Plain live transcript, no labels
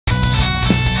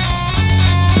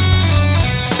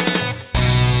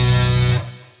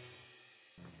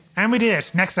And we did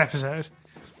it. Next episode.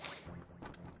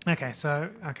 Okay,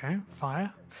 so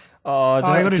fire. Oh, do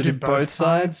I you have gotta to do both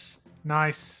sides?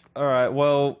 Nice. All right.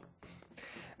 Well,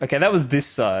 okay, that was this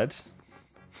side.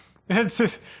 It's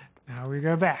just, now we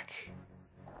go back.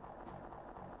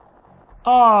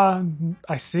 Oh,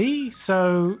 I see.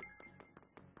 So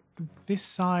this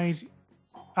side.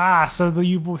 Ah, so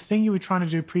the thing you were trying to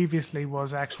do previously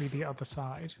was actually the other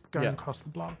side, going across the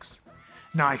blocks.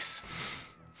 Nice.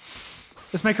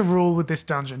 Let's make a rule with this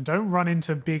dungeon. Don't run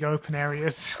into big open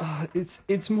areas.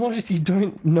 It's more just you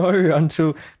don't know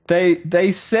until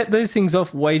they set those things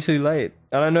off way too late.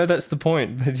 And I know that's the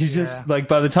point, but you just, like,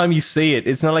 by the time you see it,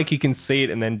 it's not like you can see it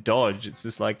and then dodge. It's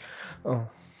just like, oh.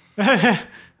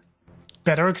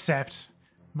 Better accept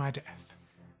my death.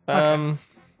 Okay.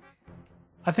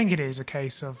 I think it is a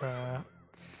case of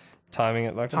timing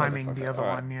it like timing the other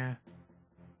one, yeah.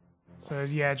 So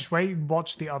yeah, just wait,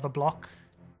 watch the other block.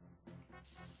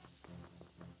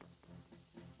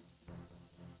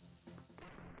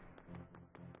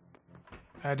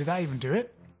 Did that even do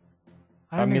it?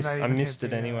 I missed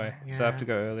it anyway, so I have to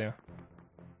go earlier.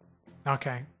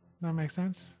 Okay, that makes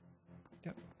sense.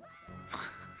 Yep.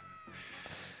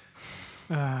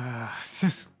 All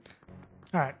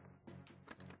right.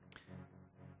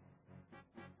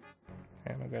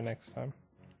 And I'll go next time.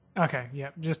 Okay, yeah.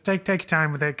 Just take your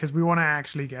time with it because we want to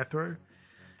actually get through.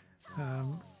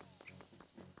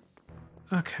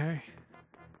 Okay.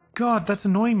 God, that's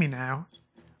annoying me now.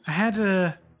 I had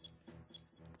a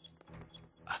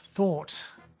thought,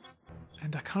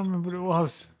 and I can't remember what it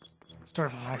was. Story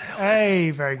of my life.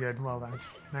 Hey, very good. Well done.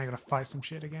 Now I gotta fight some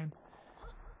shit again.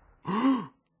 Fight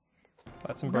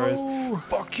some bros. No.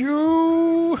 Fuck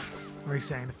you! What are you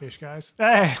saying, the fish guys?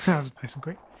 Hey, that was nice and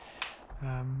quick.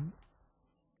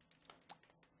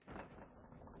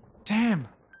 Damn.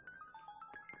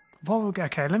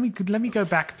 Okay, let me go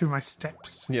back through my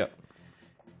steps. Yep.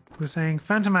 We're saying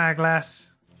Phantom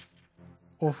Hourglass,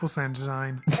 awful sound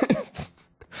design.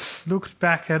 Looked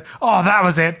back at. Oh, that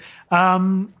was it.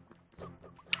 Oh,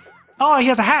 he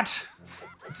has a hat.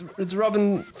 It's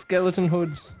Robin Skeleton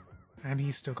Hood, and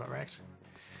he's still got wrecked.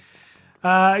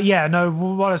 Yeah, no,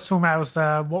 what I was talking about was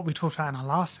what we talked about in our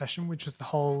last session, which was the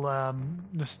whole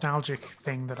nostalgic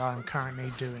thing that I'm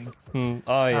currently doing.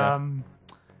 Oh, yeah.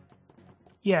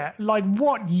 Yeah, like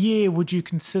what year would you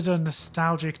consider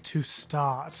nostalgic to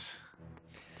start?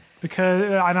 Because,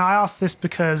 and I asked this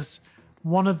because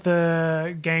one of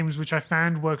the games which I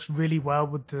found works really well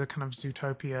with the kind of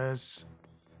Zootopia's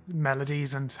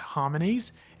melodies and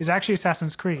harmonies is actually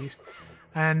Assassin's Creed.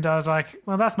 And I was like,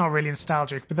 well, that's not really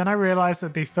nostalgic. But then I realized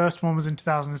that the first one was in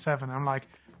 2007. I'm like,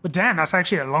 well, damn, that's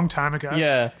actually a long time ago.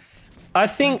 Yeah. I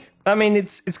mean,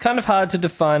 it's kind of hard to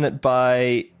define it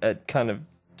by a kind of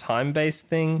time-based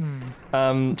thing.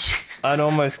 I'd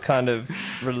almost kind of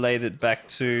relate it back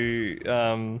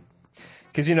to...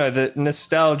 because, you know, the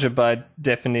nostalgia by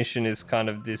definition is kind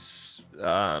of this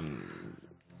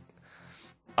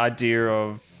idea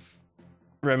of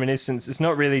reminiscence. It's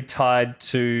not really tied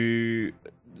to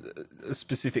a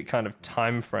specific kind of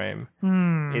time frame.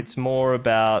 It's more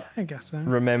about I guess so.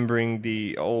 remembering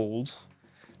the old.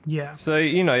 Yeah. So,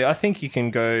 you know, I think you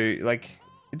can go, like,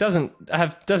 it doesn't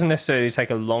necessarily take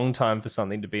a long time for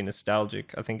something to be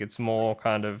nostalgic. I think it's more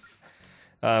kind of...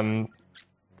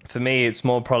 for me, it's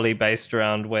more probably based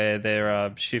around where there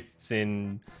are shifts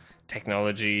in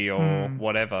technology or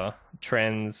whatever,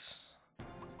 trends.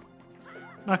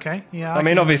 Okay, yeah. I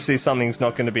mean, obviously something's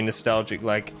not going to be nostalgic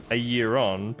like a year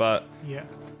on, but yeah,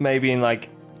 maybe in like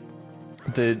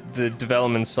the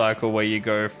development cycle where you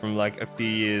go from like a few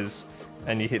years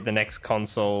and you hit the next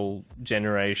console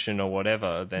generation or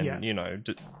whatever, then, you know,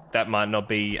 that might not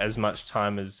be as much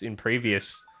time as in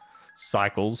previous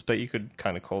cycles, but you could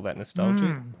kind of call that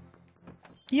nostalgic.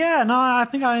 Yeah, no, I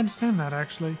think I understand that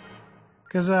actually,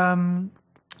 because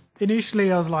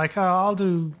initially I was like, oh, I'll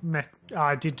do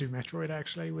I did do Metroid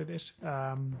actually with it,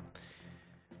 and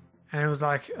it was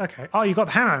like, okay, oh, you got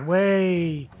the hammer,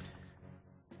 way,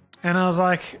 and I was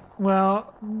like,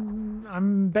 well,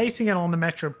 I'm basing it on the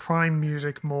Metroid Prime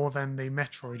music more than the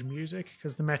Metroid music,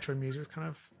 because the Metroid music is kind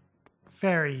of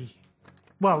very...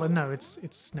 Well, no, it's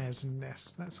SNES and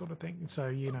NES, that sort of thing. So,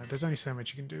 you know, there's only so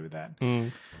much you can do with that.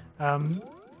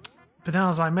 But then I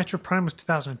was like, Metro Prime was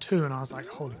 2002, and I was like,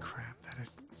 holy crap, that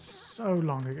is so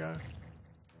long ago.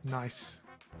 Nice.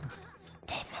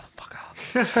 Oh, motherfucker.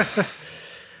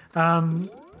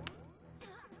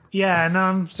 Yeah, now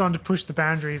I'm starting to push the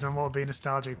boundaries on what would be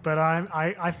nostalgic, but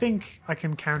I think I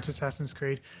can count Assassin's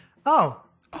Creed. Oh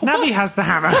Navi what? has the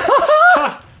hammer.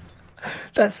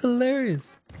 That's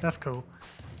hilarious. That's cool.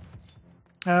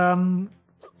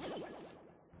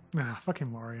 Ah, fucking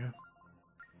Wario.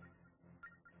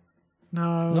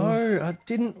 No. No, I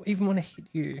didn't even want to hit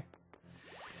you.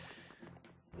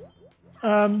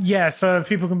 Yeah, so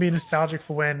people can be nostalgic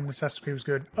for when Assassin's Creed was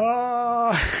good.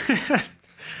 Oh!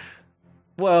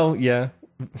 Well, yeah,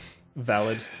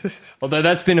 valid. Although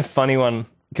that's been a funny one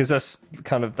because that's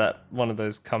kind of that one of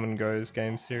those come and goes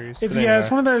game series. It's, But yeah, anyway.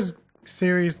 it's one of those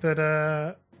series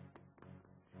that,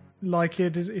 like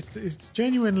it's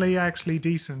genuinely actually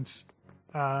decent.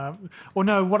 Or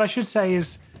no, what I should say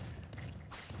is,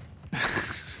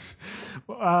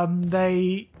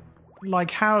 they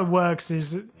like how it works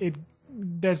is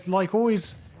there's like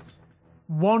always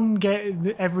one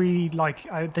game every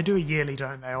they do it yearly,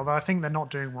 don't they? Although I think they're not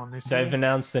doing one this year. They've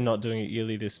announced they're not doing it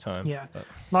yearly this time. Yeah, but.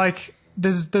 like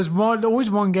there's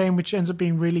always one game which ends up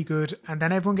being really good, and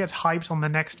then everyone gets hyped on the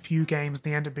next few games.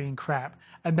 They end up being crap,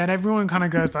 and then everyone kind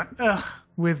of goes like ugh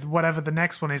with whatever the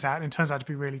next one is at, and it turns out to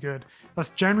be really good. That's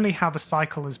generally how the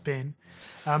cycle has been,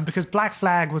 because Black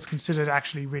Flag was considered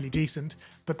actually really decent,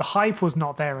 but the hype was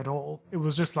not there at all. It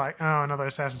was just like, oh, another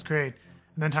Assassin's Creed,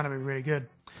 and then turned out to be really good.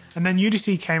 And then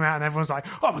Unity came out, and everyone's like,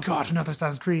 oh my god, another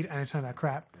Assassin's Creed, and it turned out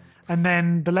crap. And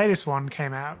then the latest one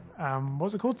came out, what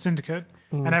was it called? Syndicate.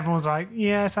 And everyone was like,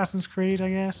 yeah, Assassin's Creed, I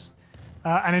guess.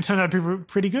 And it turned out to be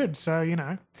pretty good, so, you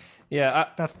know. Yeah,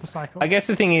 That's the cycle. I guess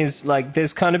the thing is, like,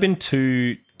 there's kind of been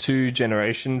two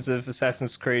generations of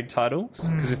Assassin's Creed titles.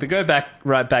 Because if we go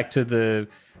right back to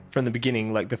from the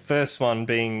beginning, like the first one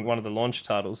being one of the launch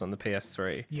titles on the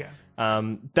PS3. Yeah.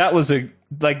 That was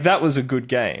a good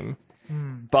game,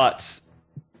 but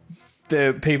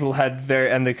the people had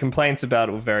and the complaints about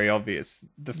it were very obvious.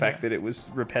 The fact that it was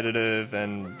repetitive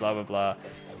and blah blah blah.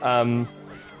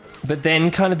 But then,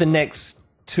 kind of the next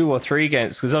 2 or 3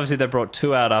 games, because obviously they brought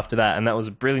 2 out after that, and that was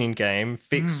a brilliant game.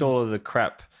 Fixed all of the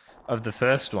crap of the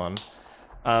first one.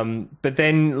 But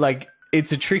then, like,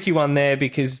 it's a tricky one there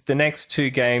because the next 2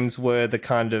 games were the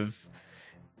kind of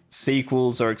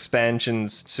sequels or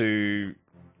expansions to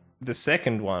the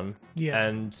second one. Yeah.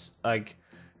 And, like,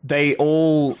 they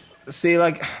all... See,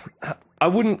 like, I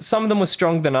wouldn't... Some of them were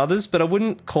stronger than others, but I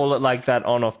wouldn't call it, like, that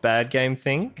on-off bad game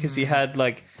thing, because you had,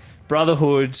 like,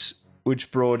 Brotherhood, which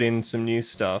brought in some new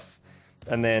stuff,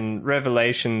 and then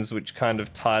Revelations, which kind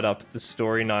of tied up the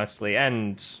story nicely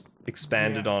and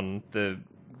expanded on the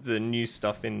new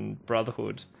stuff in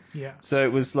Brotherhood. Yeah. So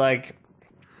it was like,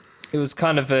 it was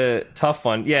kind of a tough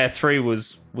one. Yeah, 3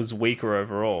 was weaker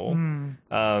overall.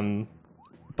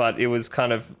 But it was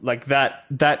kind of like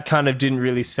that kind of didn't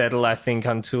really settle, I think,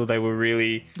 until they were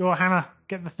really... Go, Hammer,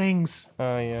 get the things.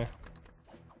 Oh, yeah.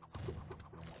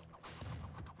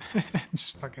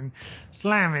 Just fucking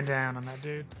slamming down on that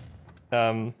dude.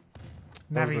 What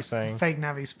was I saying? Fake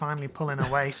Navi's finally pulling a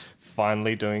weight.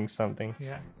 Finally doing something.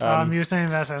 Yeah. You were saying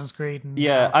about Assassin's Creed. And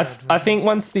Yeah, I think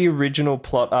once the original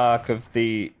plot arc of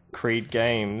the Creed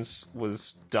games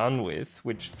was done with,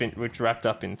 which wrapped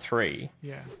up in 3.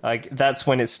 Yeah. Like, that's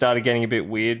when it started getting a bit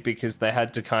weird because they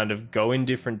had to kind of go in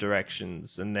different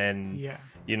directions, and then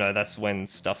you know, that's when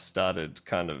stuff started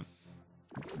kind of...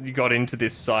 You got into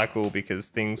this cycle because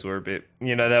things were a bit,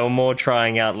 you know, they were more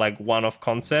trying out like one-off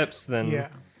concepts than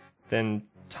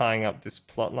tying up this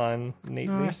plot line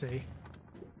neatly. Oh, I see.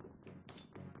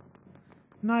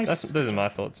 Nice. Those are my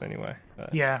thoughts anyway.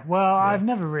 But, yeah, well, I've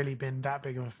never really been that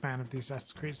big of a fan of the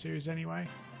Assassin's Creed series anyway.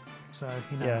 So,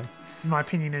 you know, my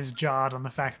opinion is jarred on the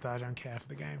fact that I don't care for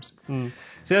the games.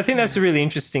 So I think that's a really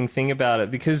interesting thing about it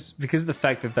because of the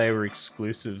fact that they were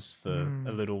exclusives for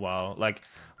a little while. Like,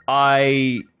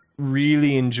 I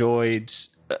really enjoyed,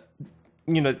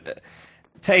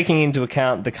 taking into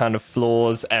account the kind of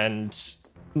flaws and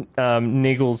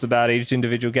niggles about each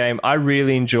individual game. I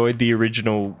really enjoyed the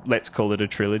original, let's call it a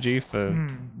trilogy for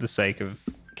the sake of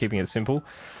keeping it simple.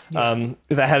 They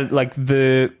had, like,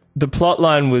 the plot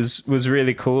line was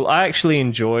really cool. I actually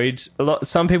enjoyed a lot.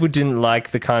 Some people didn't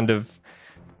like the kind of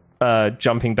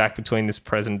jumping back between this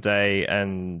present day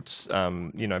and,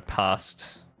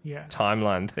 past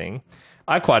timeline thing.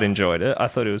 I quite enjoyed it. I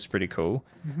thought it was pretty cool.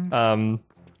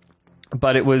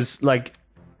 But it was like,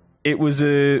 it was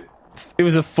a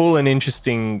full and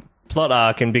interesting plot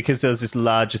arc, and because there was this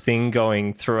larger thing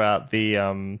going throughout the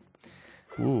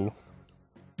Oh,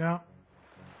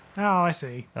 I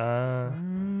see.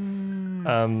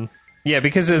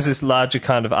 Because there's this larger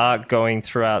kind of arc going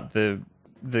throughout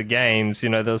the games, you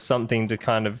know, there's something to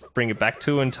kind of bring it back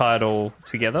to and tie it all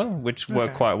together, which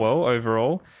worked quite well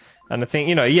overall. And I think,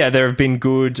 you know, there have been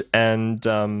good and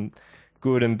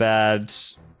bad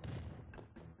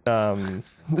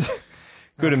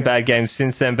good and bad games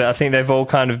since then, but I think they've all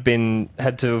kind of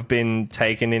had to have been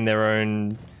taken in their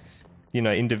own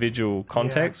individual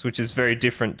context, which is very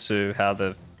different to how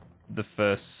the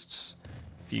first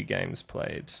few games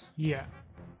played. Yeah.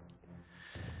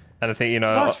 And I think,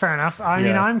 That's fair enough. I mean,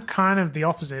 yeah. I'm kind of the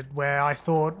opposite, where I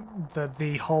thought that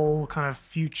the whole kind of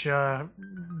future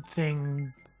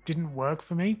thing didn't work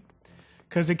for me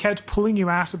because it kept pulling you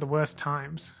out at the worst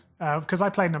times. Because I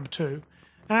played number 2.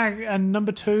 And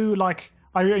number 2, like,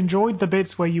 I enjoyed the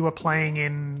bits where you were playing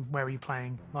in... Where were you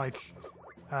playing? Like,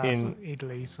 In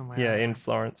Italy somewhere. Yeah, in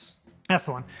Florence. That's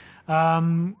the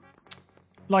one.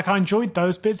 Like, I enjoyed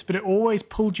those bits, but it always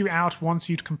pulled you out once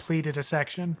you'd completed a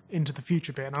section into the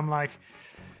future bit. And I'm like,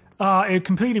 it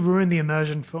completely ruined the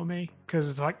immersion for me. Because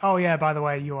it's like, oh yeah, by the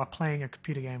way, you are playing a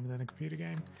computer game within a computer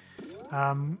game.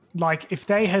 Like, if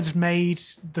they had made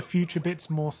the future bits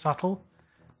more subtle,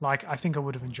 like, I think I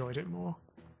would have enjoyed it more.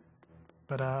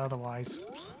 But otherwise,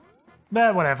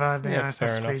 whatever.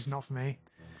 Assassin's not for me.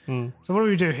 So what do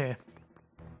we do here?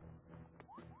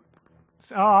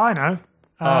 I know.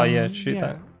 Shoot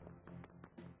that.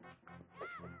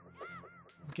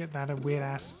 Get that weird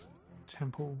ass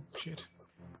temple shit.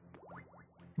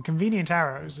 And convenient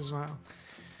arrows as well.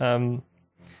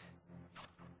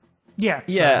 Yeah.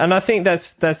 Yeah, and I think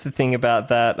that's the thing about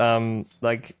that.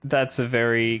 Like, that's a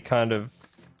very kind of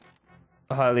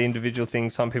highly individual thing.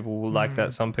 Some people will like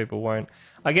that, some people won't.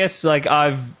 I guess, like,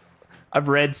 I've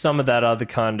read some of that other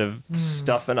kind of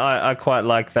stuff, and I quite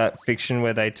like that fiction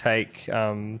where they take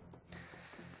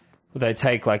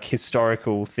like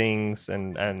historical things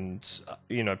and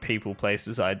people,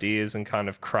 places, ideas, and kind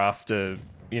of craft a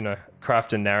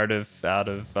narrative out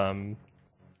of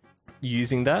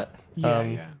using that.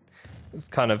 It's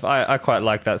kind of I quite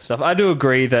like that stuff. I do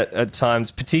agree that at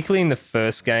times, particularly in the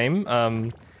first game,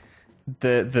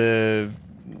 the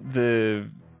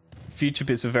future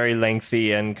bits were very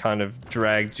lengthy and kind of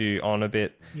dragged you on a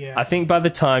bit. Yeah. I think by the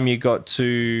time you got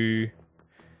to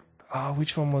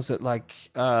which one was it? Like,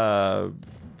 was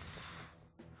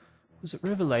it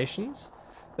Revelations?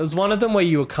 There was one of them where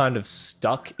you were kind of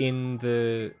stuck in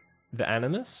the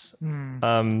Animus.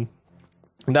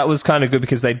 That was kind of good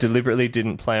because they deliberately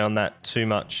didn't play on that too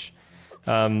much.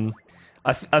 I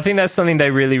think that's something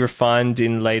they really refined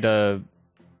in later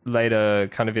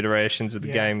kind of iterations of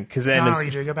the game. Because then,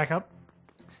 you do go back up.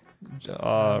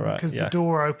 Oh right, because the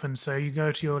door opens, so you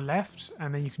go to your left,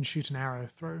 and then you can shoot an arrow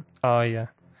through. Oh yeah.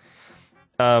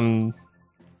 I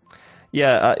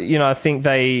think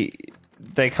they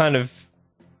kind of,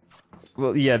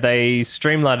 they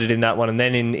streamlined it in that one, and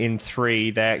then in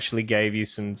 3 they actually gave you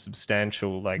some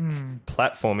substantial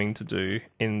platforming to do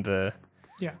in the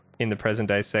present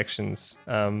day sections.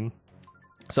 So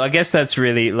I guess that's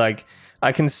really, like,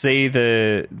 I can see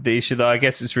the issue, though. I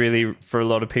guess it's really, for a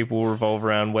lot of people, revolve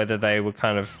around whether they were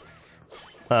kind of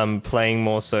playing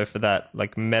more so for that,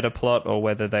 like, meta plot, or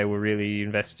whether they were really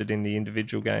invested in the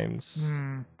individual games.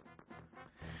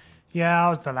 Yeah, I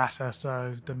was the latter,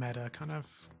 so the meta kind of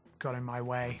got in my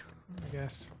way, I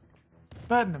guess.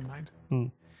 But never mind.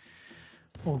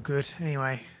 All good.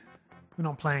 Anyway, we're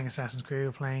not playing Assassin's Creed,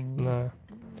 we're playing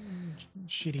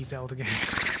shitty Zelda game.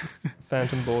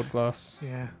 Phantom Hourglass.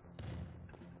 Yeah.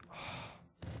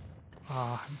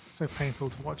 It's so painful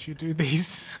to watch you do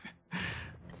these.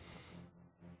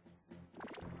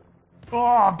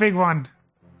 Oh, big one.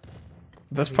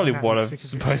 That's probably what I've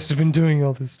supposed to have been doing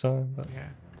all this time. But... Yeah.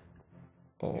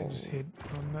 Oh. Just hit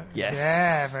on that. Yes.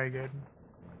 Yeah, very good.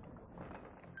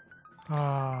 So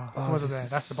what's it there?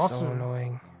 That's the boss. So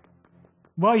annoying.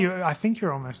 Well, I think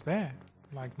you're almost there.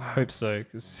 Like, I hope so,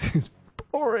 because it's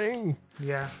boring.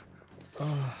 Yeah.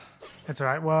 That's all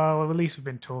right. Well, at least we've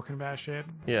been talking about shit.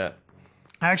 Yeah.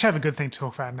 I actually have a good thing to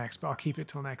talk about next, but I'll keep it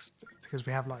till next because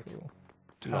we have like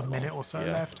a minute or so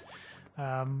left.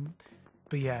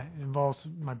 But yeah, it involves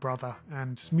my brother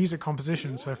and music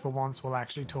composition, so for once we'll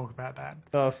actually talk about that.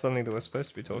 Oh, something that we're supposed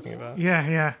to be talking about.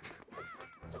 Yeah.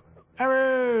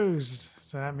 Arrows!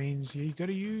 So that means you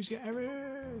gotta use your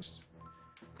arrows.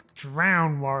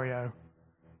 Drown, Wario.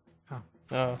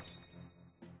 Oh.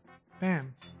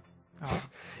 Bam. Oh.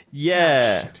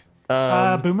 Yeah.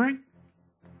 Boomerang?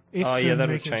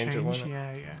 That'll change it, won't it?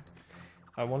 Yeah.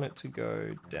 I want it to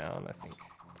go down, I think.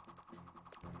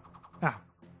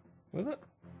 Will it?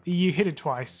 You hit it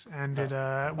twice, and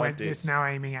it's now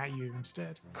aiming at you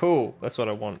instead. Cool, that's what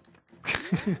I want.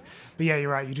 But yeah, you're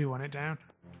right, you do want it down.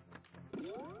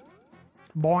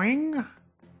 Boing!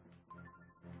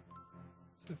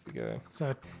 So if we go...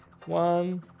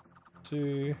 1,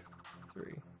 2,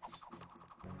 3.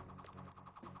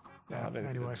 Yeah,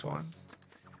 only works once.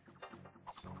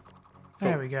 Cool.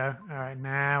 There we go. Alright,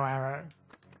 now arrow.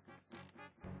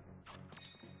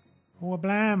 Oh,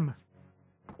 blam!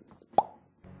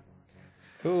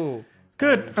 Cool.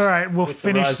 Good. All right, we'll With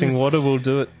finish the rising this. water, we'll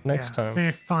do it next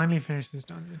time. Finally finish this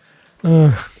dungeon.